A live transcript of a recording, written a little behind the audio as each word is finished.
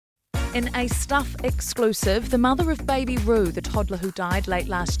In a Stuff exclusive, the mother of baby Rue, the toddler who died late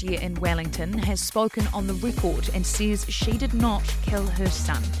last year in Wellington, has spoken on the record and says she did not kill her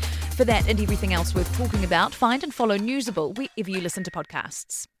son. For that and everything else worth talking about, find and follow Newsable wherever you listen to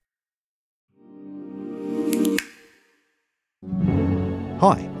podcasts.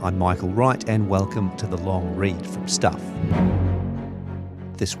 Hi, I'm Michael Wright and welcome to The Long Read from Stuff.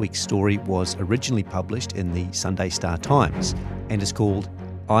 This week's story was originally published in the Sunday Star-Times and is called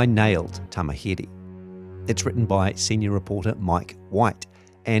I Nailed Tamihere. It's written by senior reporter Mike White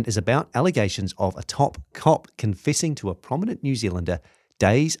and is about allegations of a top cop confessing to a prominent New Zealander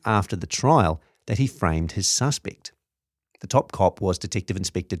days after the trial that he framed his suspect. The top cop was Detective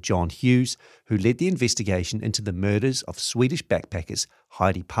Inspector John Hughes, who led the investigation into the murders of Swedish backpackers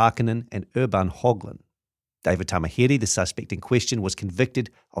Heidi Parkinen and Urban Höglund. David Tamihere, the suspect in question, was convicted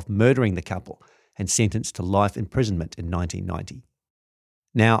of murdering the couple and sentenced to life imprisonment in 1990.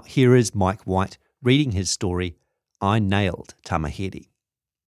 Now, here is Mike White reading his story, I Nailed Tamihere.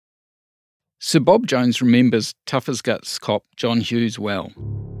 Sir Bob Jones remembers tough-as-guts cop John Hughes well.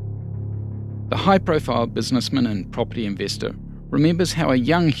 The high-profile businessman and property investor remembers how a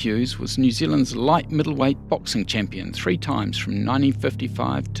young Hughes was New Zealand's light middleweight boxing champion 3 times from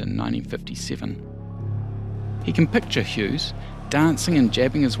 1955 to 1957. He can picture Hughes dancing and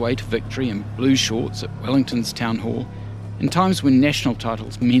jabbing his way to victory in blue shorts at Wellington's Town Hall in times when national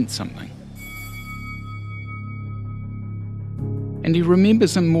titles meant something. And he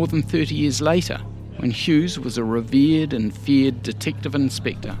remembers him more than 30 years later, when Hughes was a revered and feared detective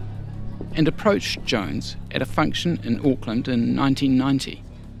inspector and approached Jones at a function in Auckland in 1990.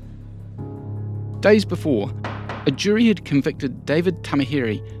 Days before, a jury had convicted David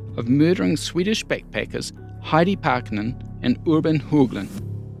Tamihere of murdering Swedish backpackers Heidi Parkinen and Urban Höglund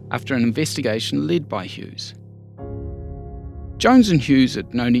after an investigation led by Hughes. Jones and Hughes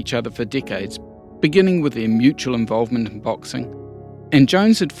had known each other for decades, beginning with their mutual involvement in boxing, and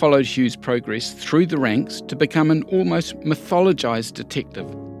Jones had followed Hughes' progress through the ranks to become an almost mythologised detective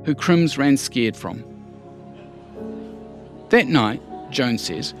who crims ran scared from. That night, Jones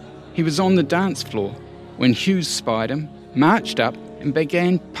says, he was on the dance floor when Hughes spied him, marched up and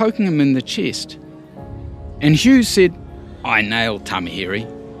began poking him in the chest. And Hughes said, I nailed Tamihere.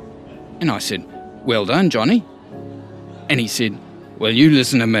 And I said, well done, Johnny. And he said, well, you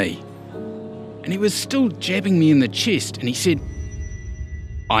listen to me. And he was still jabbing me in the chest, and he said,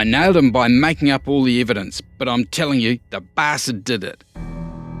 I nailed him by making up all the evidence, but I'm telling you, the bastard did it.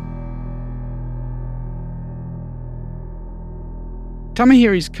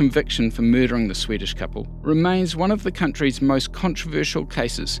 Tamihere's conviction for murdering the Swedish couple remains one of the country's most controversial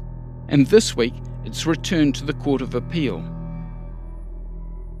cases, and this week it's returned to the Court of Appeal.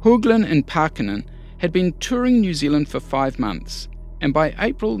 Höglund and Parkinen had been touring New Zealand for 5 months, and by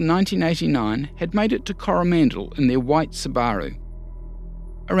April 1989 had made it to Coromandel in their white Subaru.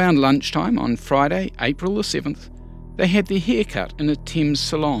 Around lunchtime on Friday, April the 7th, they had their hair cut in a Thames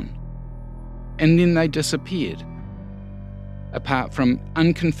salon. And then they disappeared. Apart from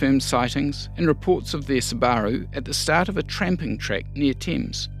unconfirmed sightings and reports of their Subaru at the start of a tramping track near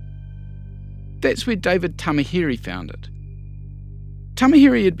Thames. That's where David Tamihere found it.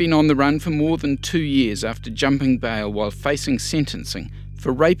 Tamihere had been on the run for more than 2 years after jumping bail while facing sentencing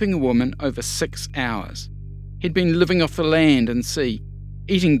for raping a woman over 6 hours. He'd been living off the land and sea,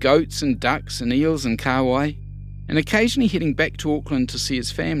 eating goats and ducks and eels and kahawai, and occasionally heading back to Auckland to see his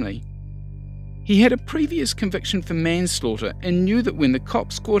family. He had a previous conviction for manslaughter and knew that when the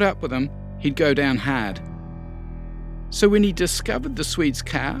cops caught up with him, he'd go down hard. So when he discovered the Swede's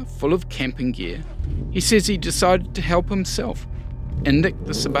car full of camping gear, he says he decided to help himself and nicked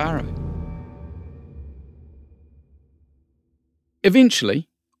the Subaru. Eventually,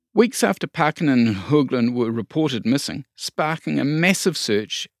 weeks after Parkinen and Höglund were reported missing, sparking a massive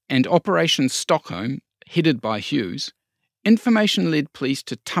search and Operation Stockholm, headed by Hughes, information led police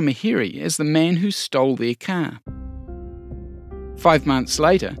to Tamihere as the man who stole their car. 5 months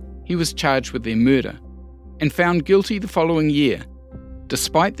later, he was charged with their murder and found guilty the following year,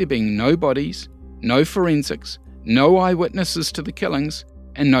 despite there being no bodies, no forensics, no eyewitnesses to the killings,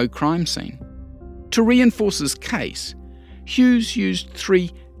 and no crime scene. To reinforce his case, Hughes used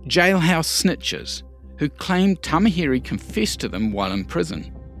 3 jailhouse snitchers who claimed Tamihere confessed to them while in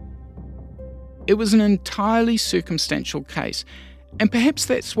prison. It was an entirely circumstantial case, and perhaps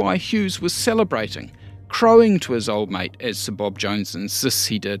that's why Hughes was celebrating, crowing to his old mate, as Sir Bob Jones insists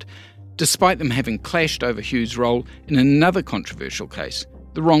he did, despite them having clashed over Hughes' role in another controversial case,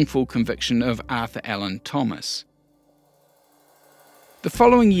 the wrongful conviction of Arthur Allen Thomas. The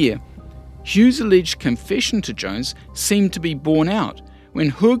following year, Hughes' alleged confession to Jones seemed to be borne out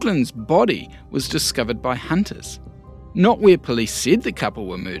when Hoagland's body was discovered by hunters. Not where police said the couple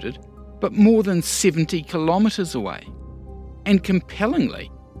were murdered, but more than 70 kilometres away. And compellingly,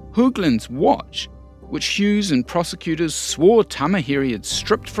 Hoagland's watch, which Hughes and prosecutors swore Tamihere had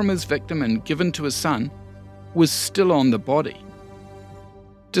stripped from his victim and given to his son, was still on the body.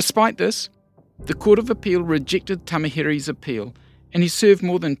 Despite this, the Court of Appeal rejected Tamihere's appeal and he served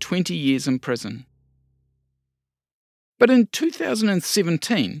more than 20 years in prison. But in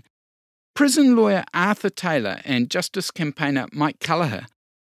 2017, prison lawyer Arthur Taylor and Justice campaigner Mike Callagher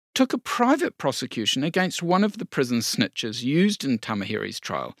took a private prosecution against one of the prison snitches used in Tamihere's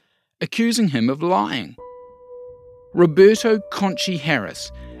trial, accusing him of lying. Roberto Conchi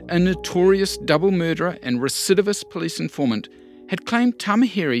Harris, a notorious double murderer and recidivist police informant, had claimed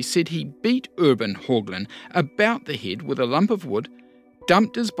Tamihere said he beat Urban Hoagland about the head with a lump of wood,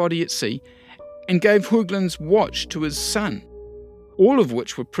 dumped his body at sea, and gave Hoagland's watch to his son, all of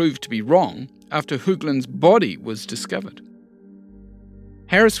which were proved to be wrong after Hoagland's body was discovered.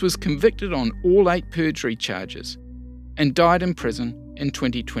 Harris was convicted on all 8 perjury charges and died in prison in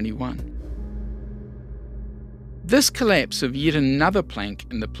 2021. This collapse of yet another plank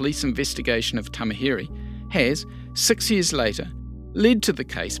in the police investigation of Tamihere has, 6 years later, led to the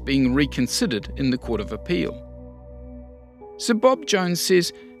case being reconsidered in the Court of Appeal. Sir Bob Jones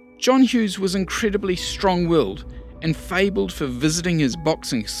says John Hughes was incredibly strong-willed and fabled for visiting his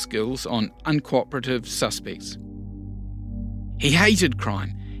boxing skills on uncooperative suspects. He hated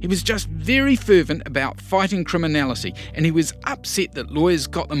crime. He was just very fervent about fighting criminality, and he was upset that lawyers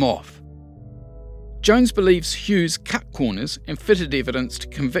got them off. Jones believes Hughes cut corners and fitted evidence to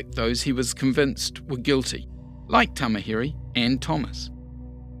convict those he was convinced were guilty, like Tamihere and Thomas.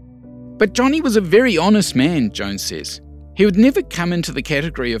 But Johnny was a very honest man, Jones says. He would never come into the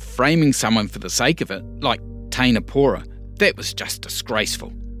category of framing someone for the sake of it, like Taina Pora. That was just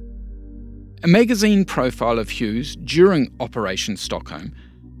disgraceful. A magazine profile of Hughes during Operation Stockholm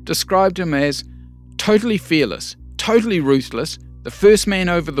described him as totally fearless, totally ruthless, the first man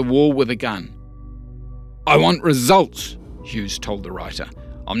over the wall with a gun. "I want results," Hughes told the writer.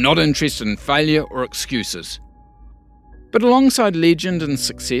 "I'm not interested in failure or excuses." But alongside legend and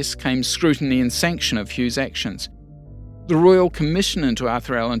success came scrutiny and sanction of Hughes' actions. The Royal Commission into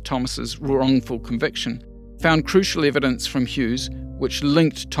Arthur Allan Thomas's wrongful conviction found crucial evidence from Hughes, which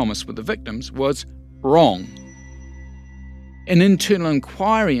linked Thomas with the victims, was wrong. An internal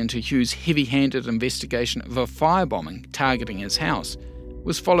inquiry into Hughes' heavy-handed investigation of a firebombing targeting his house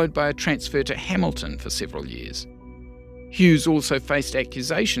was followed by a transfer to Hamilton for several years. Hughes also faced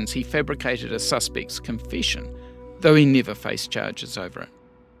accusations he fabricated a suspect's confession, though he never faced charges over it.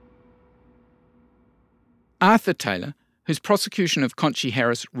 Arthur Taylor, whose prosecution of Conchi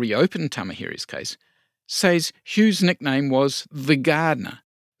Harris reopened Tamihere's case, says Hughes' nickname was the gardener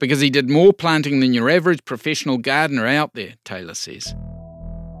because he did more planting than your average professional gardener out there, Taylor says.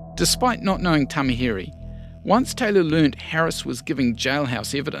 Despite not knowing Tamihere, once Taylor learnt Harris was giving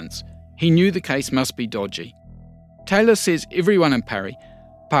jailhouse evidence, he knew the case must be dodgy. Taylor says everyone in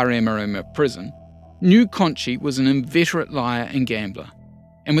Paramaribo prison knew Conchi was an inveterate liar and gambler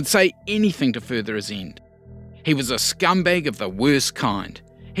and would say anything to further his end. He was a scumbag of the worst kind.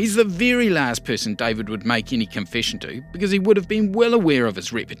 He's the very last person David would make any confession to because he would have been well aware of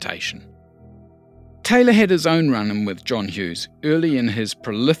his reputation. Taylor had his own run-in with John Hughes early in his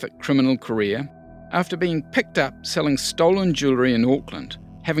prolific criminal career after being picked up selling stolen jewellery in Auckland,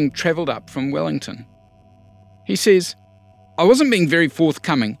 having travelled up from Wellington. He says, "I wasn't being very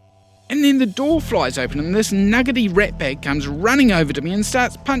forthcoming, and then the door flies open and this nuggety ratbag comes running over to me and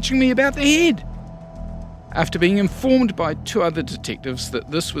starts punching me about the head." After being informed by 2 other detectives that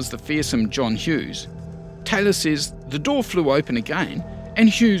this was the fearsome John Hughes, Taylor says the door flew open again and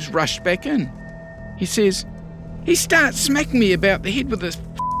Hughes rushed back in. He says, "He starts smacking me about the head with this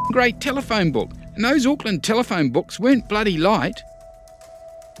great telephone book, and those Auckland telephone books weren't bloody light."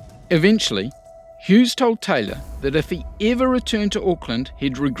 Eventually, Hughes told Taylor that if he ever returned to Auckland,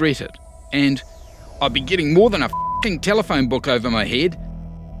 he'd regret it, and "I'd be getting more than a telephone book over my head."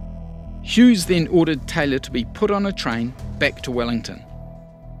 Hughes then ordered Taylor to be put on a train back to Wellington.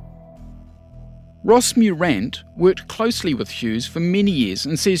 Ross Murant worked closely with Hughes for many years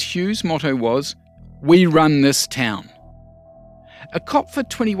and says Hughes' motto was, "We run this town." A cop for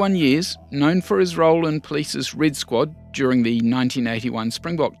 21 years, known for his role in Police's Red Squad during the 1981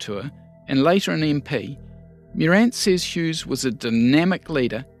 Springbok tour and later an MP, Murant says Hughes was a dynamic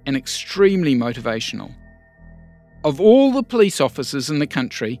leader and extremely motivational. Of all the police officers in the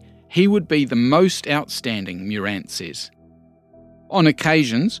country, he would be the most outstanding, Murant says. On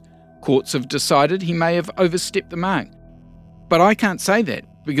occasions, courts have decided he may have overstepped the mark, But I can't say that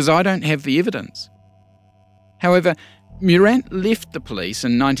because I don't have the evidence. However, Morant left the police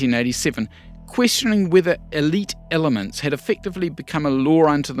in 1987, questioning whether elite elements had effectively become a law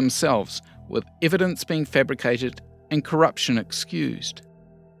unto themselves, with evidence being fabricated and corruption excused.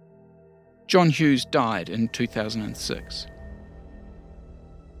 John Hughes died in 2006.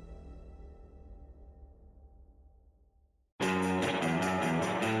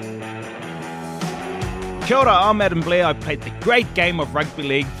 Kia ora, I'm Adam Blair. I played the great game of rugby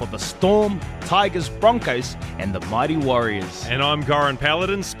league for the Storm, Tigers, Broncos and the Mighty Warriors. And I'm Goran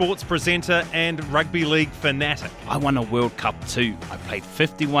Paladin, sports presenter and rugby league fanatic. I won a World Cup too. I played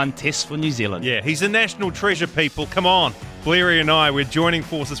 51 tests for New Zealand. Yeah, he's a national treasure, people. Come on. Blairy and I, we're joining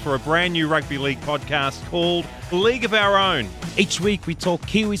forces for a brand new rugby league podcast called League of Our Own. Each week we talk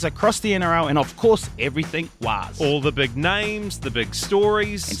Kiwis across the NRL and of course everything was. All the big names, the big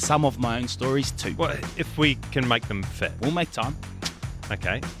stories. And some of my own stories too. Well, if we can make them fit. We'll make time.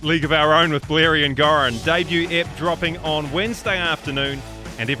 Okay. League of Our Own with Blairy and Goran. Debut ep dropping on Wednesday afternoon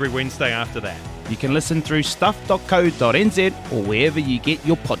and every Wednesday after that. You can listen through stuff.co.nz or wherever you get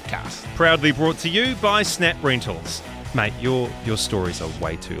your podcast. Proudly brought to you by Snap Rentals. Mate, your stories are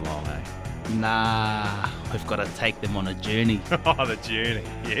way too long, eh? Nah, we've got to take them on a journey. Oh, the journey.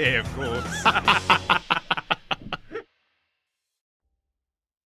 Yeah, of course.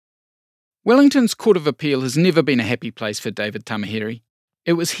 Wellington's Court of Appeal has never been a happy place for David Tamihere.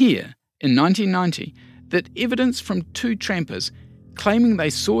 It was here, in 1990, that evidence from two trampers claiming they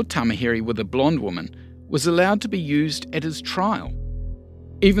saw Tamihere with a blonde woman was allowed to be used at his trial,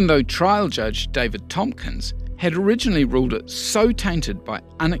 even though trial judge David Tompkins had originally ruled it so tainted by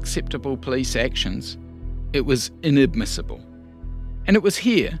unacceptable police actions, it was inadmissible. And it was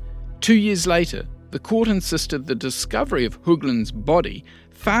here, 2 years later, the court insisted the discovery of Hoogland's body,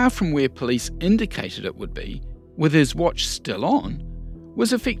 far from where police indicated it would be, with his watch still on,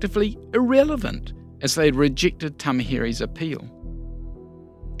 was effectively irrelevant, as they had rejected Tamihere's appeal.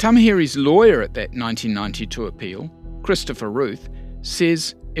 Tamihere's lawyer at that 1992 appeal, Christopher Ruth,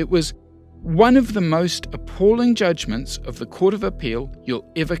 says it was one of the most appalling judgments of the Court of Appeal you'll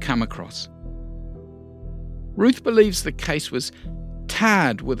ever come across. Ruth believes the case was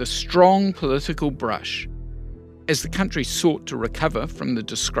tarred with a strong political brush, as the country sought to recover from the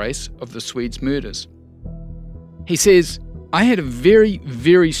disgrace of the Swedes' murders. He says, "I had a very,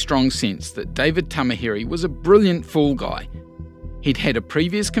 very strong sense that David Tamihere was a brilliant fall guy. He'd had a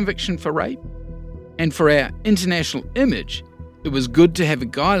previous conviction for rape, and for our international image, it was good to have a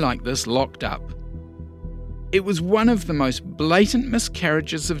guy like this locked up. It was one of the most blatant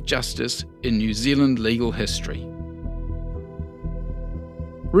miscarriages of justice in New Zealand legal history."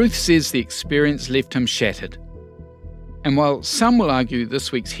 Ruth says the experience left him shattered. And while some will argue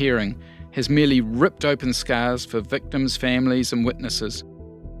this week's hearing has merely ripped open scars for victims, families and witnesses,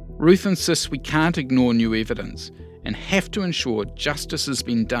 Ruth insists we can't ignore new evidence and have to ensure justice has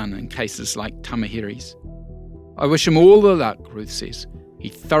been done in cases like Tamihere's. "I wish him all the luck," Ruth says. "He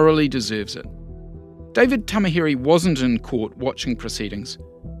thoroughly deserves it." David Tamihere wasn't in court watching proceedings.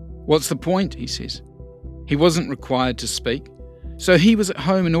 "What's the point?" he says. He wasn't required to speak, so he was at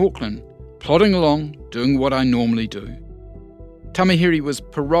home in Auckland, plodding along, doing what I normally do. Tamihere was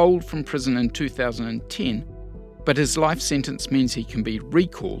paroled from prison in 2010, but his life sentence means he can be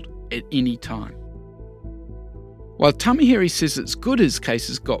recalled at any time. While Tamihere says it's good his case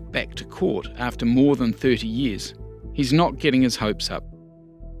has got back to court after more than 30 years, he's not getting his hopes up.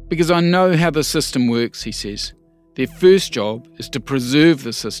 "Because I know how the system works," he says. "Their first job is to preserve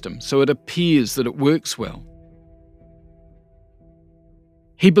the system so it appears that it works well."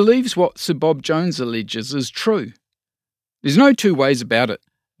 He believes what Sir Bob Jones alleges is true. There's no two ways about it.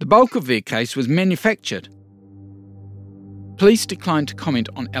 The bulk of their case was manufactured. Police declined to comment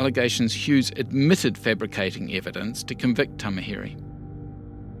on allegations Hughes admitted fabricating evidence to convict Tamihere.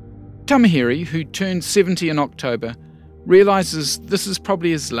 Tamihere, who turned 70 in October, realises this is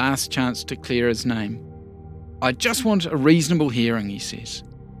probably his last chance to clear his name. "I just want a reasonable hearing," he says.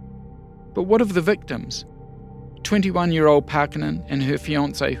 But what of the victims? 21-year-old Parkinen and her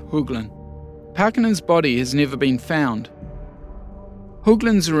fiancé Hoogland. Parkinen's body has never been found.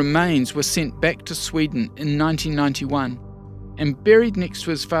 Hoogland's remains were sent back to Sweden in 1991 and buried next to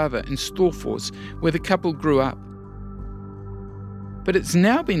his father in Storfors, where the couple grew up. But it's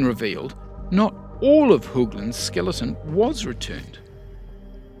now been revealed not all of Hoogland's skeleton was returned.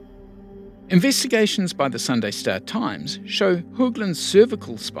 Investigations by the Sunday Star Times show Hoogland's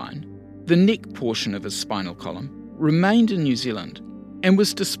cervical spine, the neck portion of his spinal column, remained in New Zealand and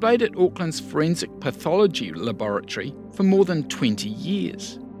was displayed at Auckland's Forensic Pathology Laboratory for more than 20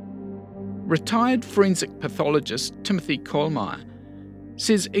 years. retired forensic pathologist Timothy Kohlmeier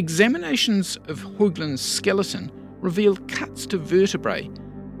says examinations of Hoagland's skeleton revealed cuts to vertebrae,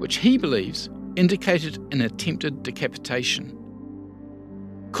 which he believes indicated an attempted decapitation.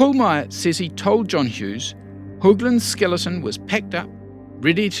 Kohlmeier says he told John Hughes Hoagland's skeleton was packed up,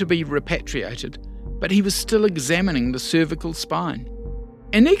 ready to be repatriated, but he was still examining the cervical spine.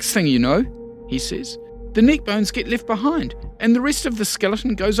 And next thing you know, he says, the neck bones get left behind and the rest of the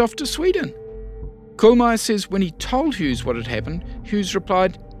skeleton goes off to Sweden. Kohlmeier says when he told Hughes what had happened, Hughes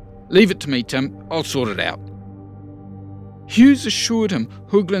replied, "Leave it to me, Tim, I'll sort it out." Hughes assured him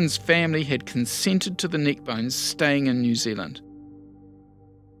Hoagland's family had consented to the neck bones staying in New Zealand.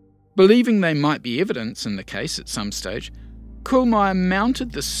 Believing they might be evidence in the case at some stage, Kohlmeier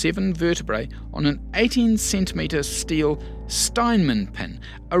mounted the 7 vertebrae on an 18cm steel Steinmann pin,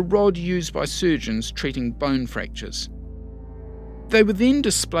 a rod used by surgeons treating bone fractures. They were then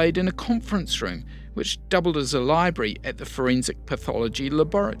displayed in a conference room, which doubled as a library at the Forensic Pathology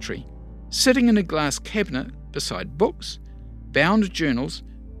Laboratory, sitting in a glass cabinet beside books, bound journals,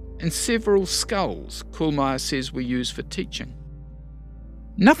 and several skulls Kohlmeier says were used for teaching.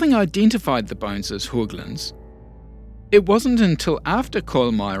 Nothing identified the bones as Hoagland's. It wasn't until after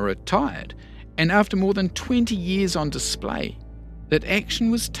Kohlmeier retired, and after more than 20 years on display, that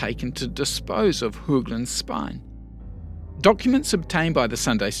action was taken to dispose of Hoagland's spine. Documents obtained by the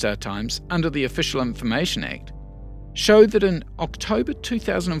Sunday Star-Times under the Official Information Act show that in October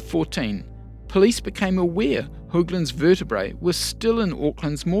 2014, police became aware Hoagland's vertebrae were still in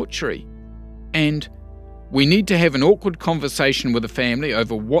Auckland's mortuary, and "We need to have an awkward conversation with the family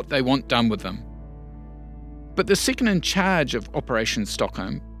over what they want done with them." But the second in charge of Operation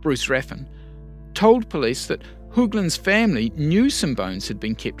Stockholm, Bruce Raffin, told police that Hoagland's family knew some bones had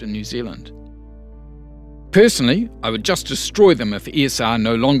been kept in New Zealand. "Personally, I would just destroy them if ESR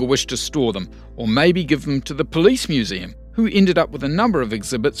no longer wished to store them, or maybe give them to the police museum, who ended up with a number of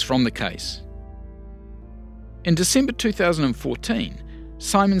exhibits from the case." In December 2014,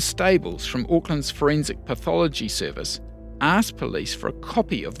 Simon Stables from Auckland's Forensic Pathology Service asked police for a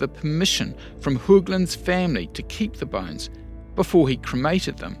copy of the permission from Hoagland's family to keep the bones before he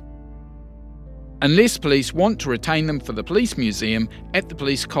cremated them. Unless police want to retain them for the police museum at the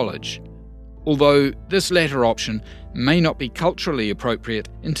police college, although this latter option may not be culturally appropriate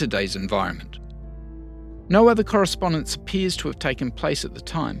in today's environment. No other correspondence appears to have taken place at the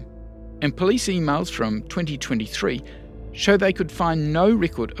time, and police emails from 2023 show they could find no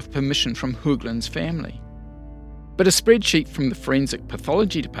record of permission from Hoagland's family. But a spreadsheet from the Forensic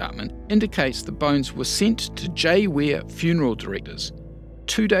Pathology Department indicates the bones were sent to J. Ware Funeral Directors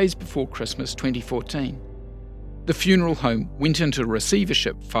 2 days before Christmas 2014. The funeral home went into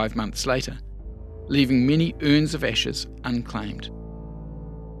receivership 5 months later, leaving many urns of ashes unclaimed.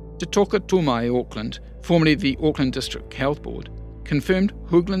 Te Toka Tūmai Auckland, formerly the Auckland District Health Board, confirmed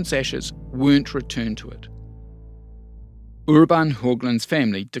Hoagland's ashes weren't returned to it. Urban Hoagland's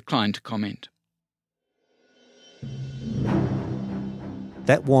family declined to comment.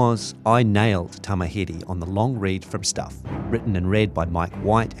 That was I Nailed Tamihere on the long read from Stuff, written and read by Mike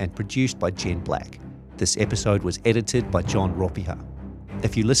White and produced by Jen Black. This episode was edited by John Ropiha.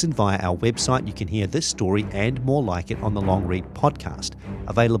 If you listen via our website, you can hear this story and more like it on the Long Read podcast,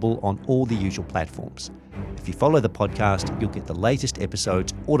 available on all the usual platforms. If you follow the podcast, you'll get the latest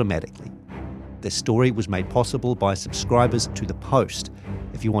episodes automatically. This story was made possible by subscribers to The Post.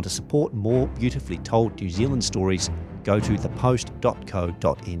 If you want to support more beautifully told New Zealand stories, go to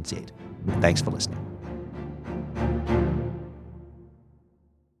thepost.co.nz. Thanks for listening.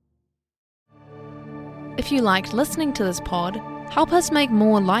 If you liked listening to this pod, help us make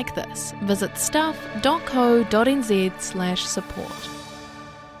more like this. Visit stuff.co.nz/support.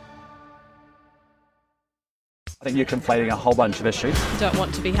 I think you're conflating a whole bunch of issues. Don't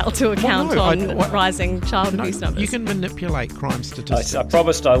want to be held to account on rising child abuse numbers. You can manipulate crime statistics. I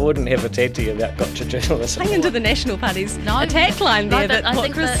promised I wouldn't have a TED to you about gotcha journalism. Hang into the National Party's attack line there. I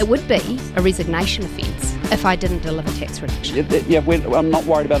think it would be a resignation offence if I didn't deliver tax reduction. I'm not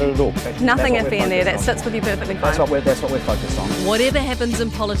worried about it at all. Nothing iffy in there. That sits with you perfectly fine. That's what we're focused on. Whatever happens in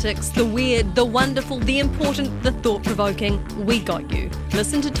politics, the weird, the wonderful, the important, the thought-provoking, we got you.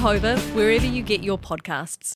 Listen to Tova wherever you get your podcasts.